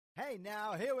Hey,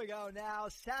 now, here we go now.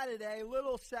 Saturday,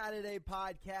 little Saturday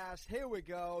podcast. Here we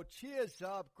go. Cheers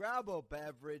up. Grab a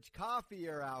beverage, coffee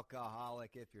or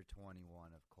alcoholic if you're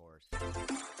 21, of course.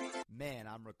 Man,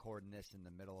 I'm recording this in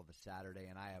the middle of a Saturday,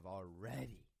 and I have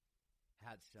already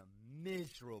had some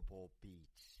miserable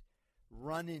beats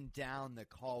running down the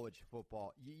college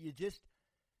football. You just,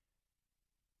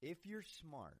 if you're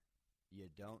smart, you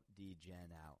don't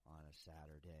degen out on a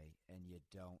Saturday, and you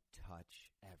don't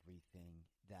touch everything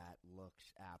that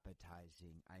looks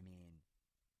appetizing. I mean,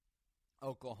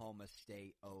 Oklahoma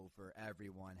State over.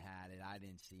 Everyone had it. I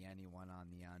didn't see anyone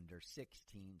on the under. 16-7,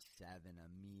 a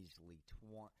measly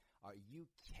 20. Are you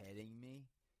kidding me?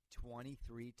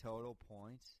 23 total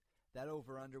points. That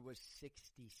over-under was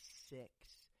 66.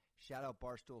 Shout out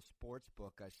Barstool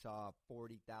Sportsbook. I saw a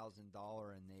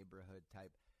 $40,000 in neighborhood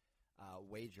type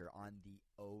wager on the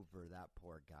over. That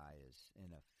poor guy is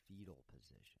in a fetal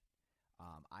position.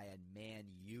 I had Man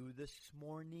U this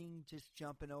morning, just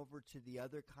jumping over to the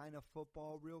other kind of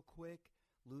football real quick,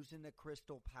 losing to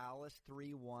Crystal Palace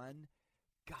 3-1.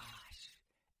 Gosh,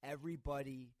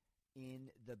 everybody in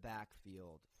the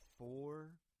backfield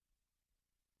for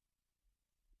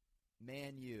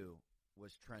Man U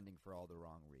was trending for all the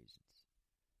wrong reasons.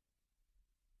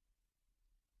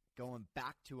 Going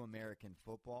back to American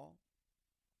football,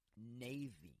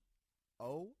 Navy,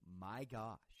 oh my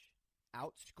gosh,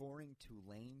 outscoring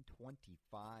Tulane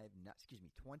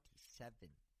 27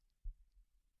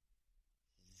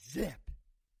 zip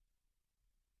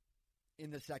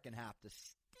in the second half to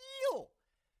steal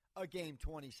a game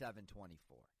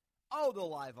 27-24. Oh, the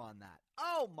live on that.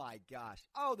 Oh my gosh.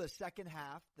 Oh, the second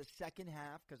half,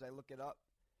 because I look it up.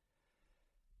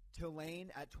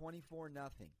 Tulane at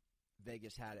 24-0.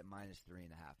 Vegas had it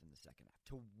 -3.5 in the second half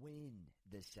to win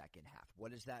the second half.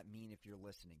 What does that mean if you're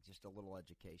listening? Just a little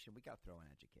education. We got to throw in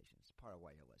education. It's part of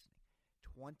why you're listening.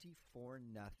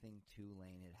 24-0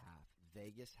 Tulane at half.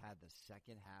 Vegas had the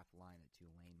second half line at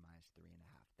Tulane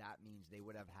 -3.5. That means they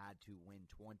would have had to win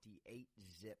 28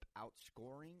 zip,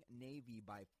 outscoring Navy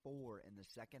by 4 in the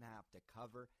second half to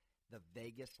cover the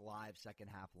Vegas live second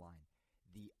half line.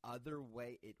 The other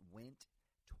way it went,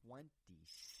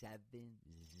 27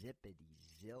 zippity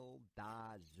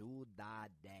zilda zulda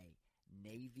day.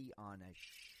 Navy on a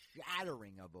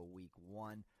shattering of a week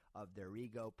one of their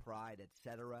ego, pride,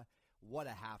 etc. What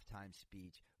a halftime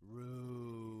speech.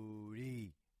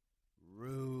 Rudy.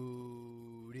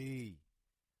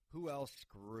 Who else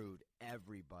screwed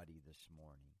everybody this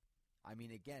morning? I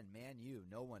mean, again, Man U,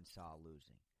 no one saw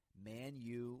losing. Man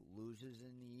U loses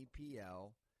in the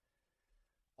EPL.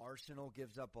 Arsenal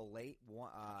gives up a late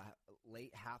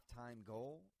halftime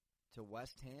goal to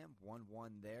West Ham,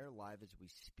 1-1 there, live as we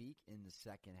speak in the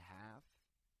second half.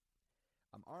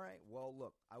 All right, well,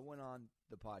 look, I went on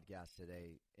the podcast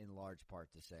today in large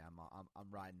part to say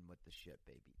I'm riding with the ship,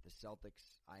 baby. The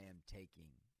Celtics I am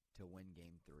taking to win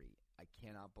Game 3. I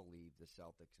cannot believe the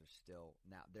Celtics are still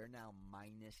now. They're now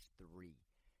 -3.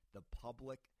 The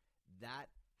public, that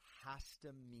has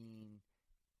to mean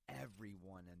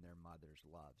everyone and their mothers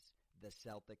loves the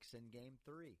Celtics in Game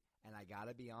 3. And I got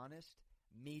to be honest,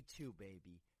 me too,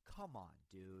 baby. Come on,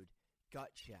 dude.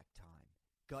 Gut check time.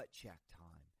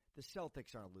 The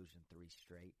Celtics aren't losing 3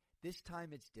 straight. This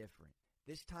time it's different.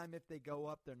 This time if they go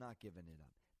up, they're not giving it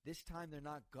up. This time they're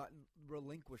not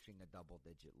relinquishing a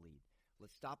double-digit lead.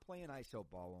 Let's stop playing iso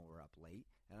ball when we're up late.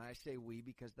 And I say we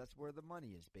because that's where the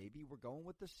money is, baby. We're going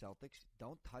with the Celtics.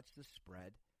 Don't touch the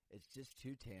spread. It's just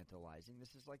too tantalizing.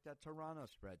 This is like that Toronto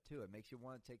spread, too. It makes you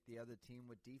want to take the other team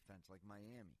with defense like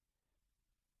Miami.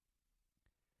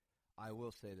 I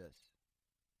will say this.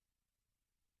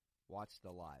 Watch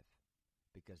the live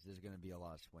because there's going to be a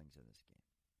lot of swings in this game.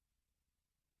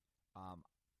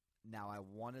 Now, I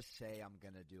want to say I'm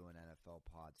going to do an NFL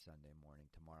pod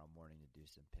tomorrow morning to do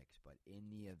some picks, but in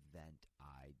the event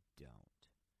I don't.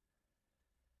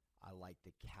 I like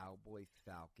the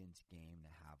Cowboys-Falcons game to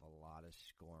have a lot of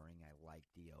scoring. I like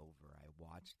the over. I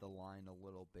watched the line a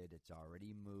little bit. It's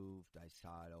already moved. I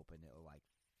saw it open at like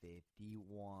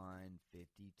 51,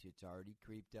 52. It's already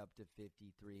creeped up to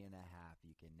 53.5.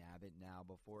 You can nab it now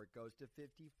before it goes to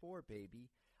 54,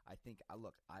 baby. I think,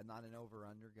 look, I'm not an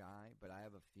over-under guy, but I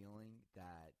have a feeling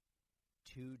that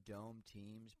 2 dome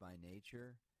teams by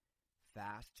nature,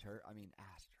 Astro, baby.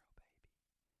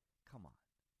 Come on.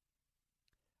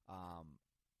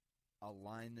 A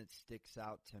line that sticks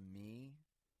out to me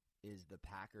is the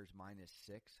Packers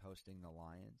 -6 hosting the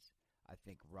Lions. I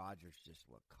think Rodgers just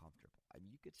looked comfortable. I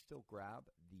mean, you could still grab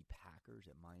the Packers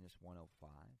at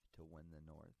 -105 to win the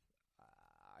North.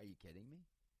 Are you kidding me?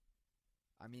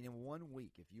 I mean, in 1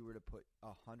 week, if you were to put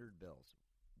 100 bills,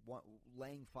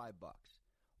 laying $5,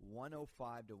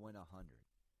 105 to win 100.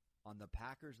 On the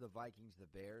Packers, the Vikings, the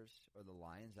Bears, or the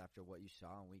Lions after what you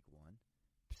saw in week 1,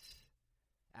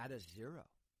 add a 0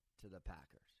 to the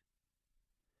Packers.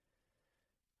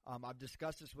 I've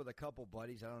discussed this with a couple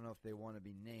buddies. I don't know if they want to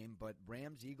be named, but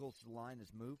Rams-Eagles line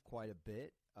has moved quite a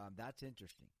bit. That's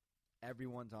interesting.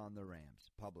 Everyone's on the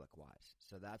Rams, public-wise.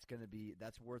 So that's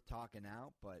worth talking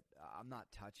out, but I'm not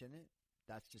touching it.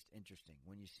 That's just interesting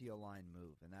when you see a line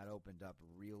move, and that opened up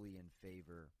really in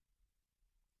favor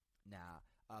now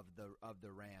of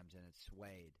the Rams, and it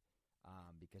swayed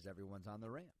because everyone's on the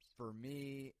Rams. For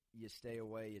me, you stay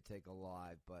away, you take a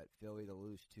live, but Philly to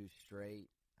lose 2 straight,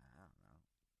 I don't know.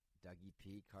 Dougie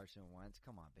P, Carson Wentz,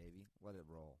 come on, baby, let it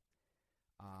roll.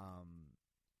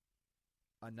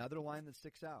 Another line that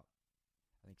sticks out.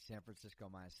 I think San Francisco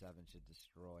 -7 should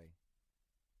destroy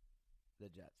the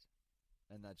Jets,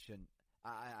 and that shouldn't.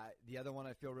 The other one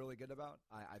I feel really good about,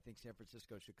 I think San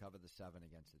Francisco should cover the 7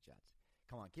 against the Jets.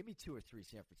 Come on, give me 2 or 3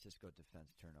 San Francisco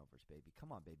defense turnovers, baby.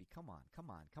 Come on, baby. Come on.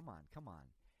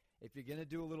 If you're going to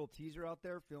do a little teaser out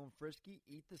there, feeling frisky,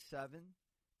 eat the 7,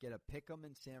 get a pick'em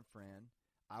in San Fran.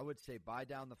 I would say buy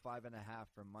down the 5.5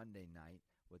 for Monday night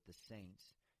with the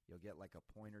Saints. You'll get like a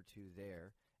point or 2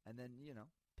 there. And then,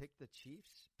 pick the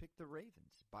Chiefs, pick the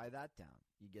Ravens. Buy that down.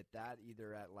 You get that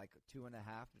either at like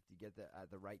 2.5 if you get at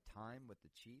the right time with the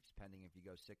Chiefs, pending if you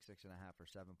go 6, 6.5, or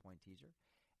 7-point teaser.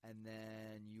 And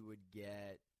then you would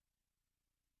pick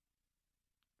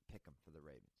them for the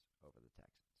Ravens over the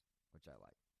Texans, which I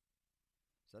like.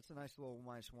 So that's a nice little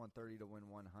 -130 to win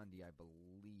 100, I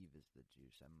believe is the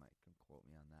juice. Can quote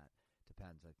me on that.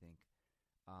 Depends, I think.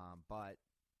 But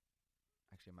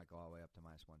actually, it might go all the way up to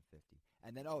 -150.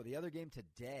 And then, the other game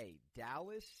today,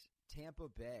 Dallas, Tampa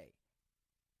Bay.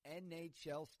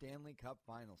 NHL Stanley Cup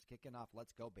Finals kicking off.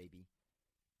 Let's go, baby.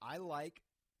 I like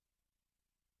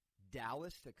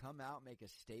Dallas to come out, make a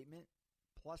statement,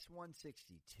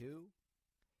 +162.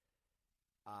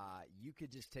 You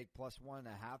could just take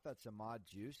 +1.5. That's a mod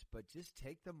juice, but just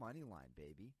take the money line,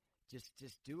 baby.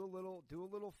 Just do a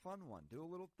little fun one. Do a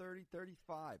little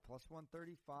 30-35,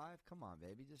 +135. Come on,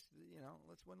 baby. Just,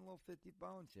 let's win a little 50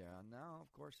 bones here. Now,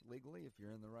 of course, legally if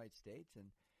you're in the right states.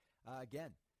 And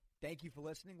again, thank you for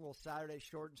listening. Well, Saturday,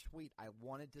 short and sweet. I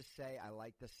wanted to say I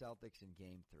like the Celtics in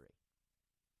Game 3.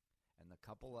 And the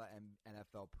couple of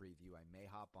NFL preview, I may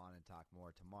hop on and talk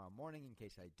more tomorrow morning. In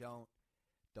case I don't,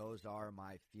 those are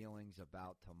my feelings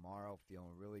about tomorrow.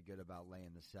 Feeling really good about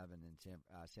laying the 7 in San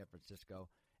Francisco.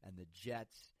 And the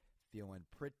Jets feeling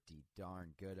pretty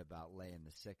darn good about laying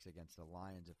the 6 against the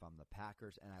Lions if I'm the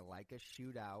Packers. And I like a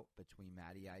shootout between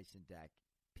Matty Ice and Dak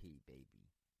P, baby.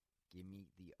 Give me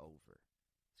the over.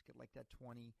 Let's get like that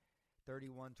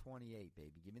 31-28,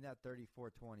 baby. Give me that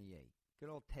 34-28. Good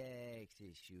old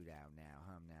Texas shootout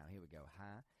now. Now, here we go,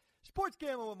 Sports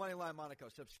Gambling with Moneyline Monaco.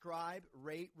 Subscribe,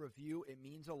 rate, review. It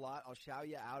means a lot. I'll shout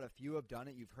you out. A few have done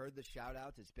it. You've heard the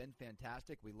shout-outs. It's been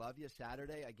fantastic. We love you.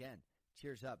 Saturday, again,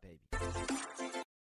 cheers up, baby.